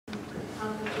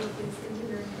Thank you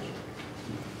very much.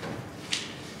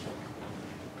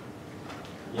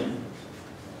 Yes.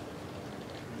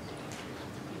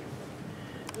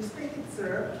 Respected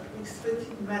sir,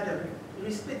 respected madam,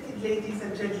 respected ladies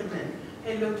and gentlemen,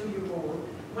 hello to you all.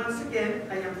 Once again,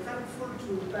 I am thankful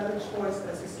to Baloch Voice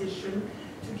Association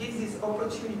to give this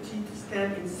opportunity to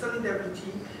stand in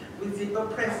solidarity with the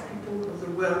oppressed people of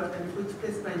the world and to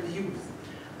express my views.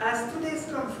 As today's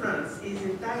conference is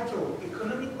entitled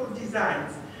Economical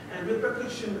Designs and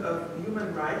Repercussion of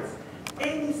Human Rights,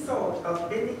 any sort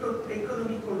of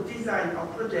economical design or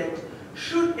project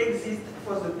should exist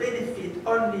for the benefit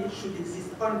only,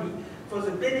 for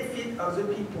the benefit of the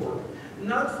people,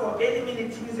 not for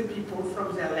eliminating the people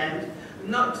from their land,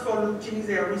 not for looting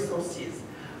their resources.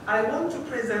 I want to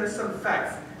present some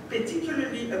facts,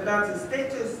 particularly about the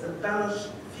status of Baloch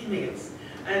females,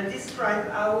 and describe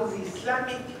how the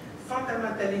Islamic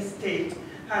fundamentalist state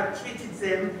had treated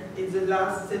them in the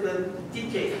last 7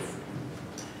 decades.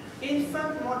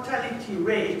 Infant mortality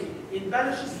rate in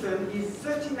Balochistan is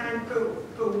 39 per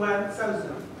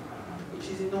 1,000, which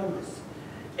is enormous.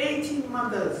 18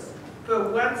 mothers per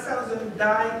 1,000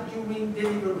 die during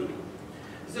delivery.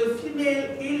 The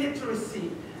female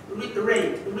illiteracy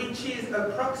rate reaches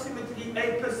approximately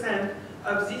 8%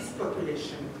 of this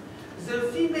population. The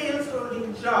females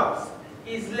holding jobs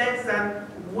is less than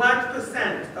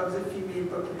 1% of the female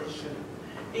population.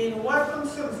 In what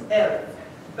concerns health,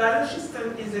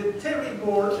 Balochistan is a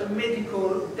terrible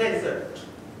medical desert.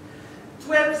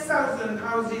 12,000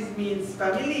 houses means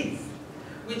families,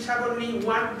 which have only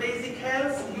one basic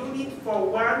health unit for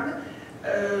one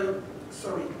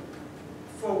surface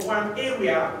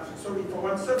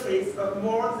of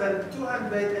more than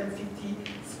 250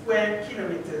 square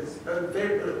kilometers, a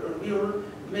real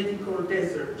medical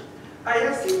desert. I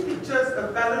have seen pictures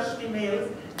of Baloch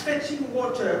females fetching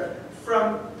water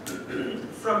from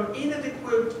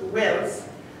inadequate wells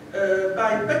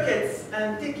by buckets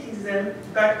and taking them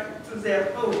back to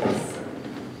their homes.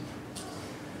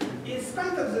 In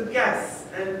spite of the gas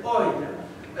and oil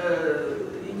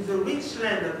in the rich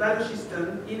land of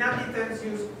Balochistan, inhabitants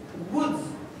use wood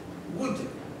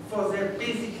for their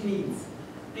basic needs.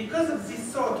 Because of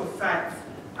this sort of fact,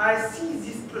 I see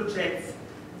these projects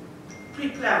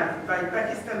pre-planned by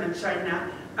Pakistan and China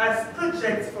as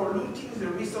projects for looting the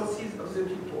resources of the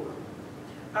people.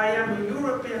 I am a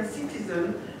European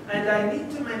citizen, and I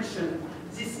need to mention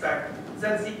this fact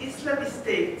that the Islamic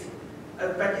State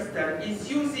of Pakistan is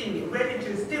using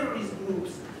religious terrorist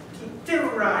groups to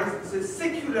terrorize the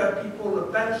secular people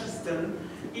of Balochistan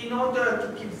in order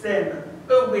to keep them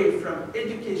away from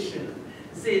education.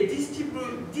 They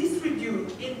distribute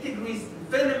integrist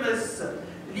venomous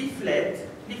leaflets,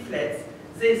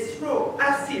 they throw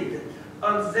acid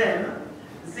on them,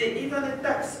 they even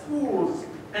attack schools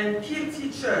and kill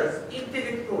teachers,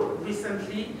 intellectuals.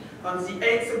 Recently, on the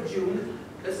 8th of June,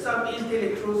 some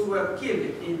intellectuals were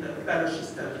killed in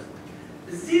Balochistan.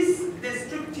 This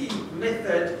destructive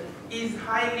method is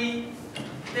highly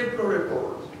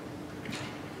deplorable.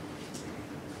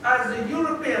 As a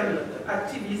European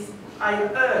activist, I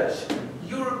urge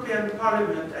European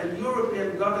Parliament and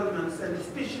European governments, and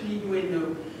especially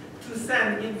UNO, to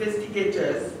send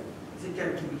investigators, they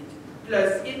can do it,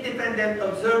 plus independent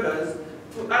observers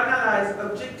to analyze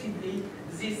objectively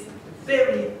this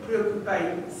very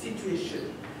preoccupying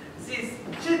situation. This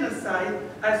genocide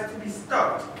has to be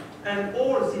stopped, and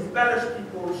all these Baloch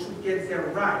people should get their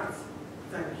rights.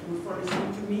 Thank you for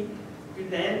listening to me.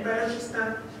 Une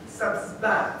Balochistan,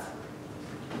 Sabzbat.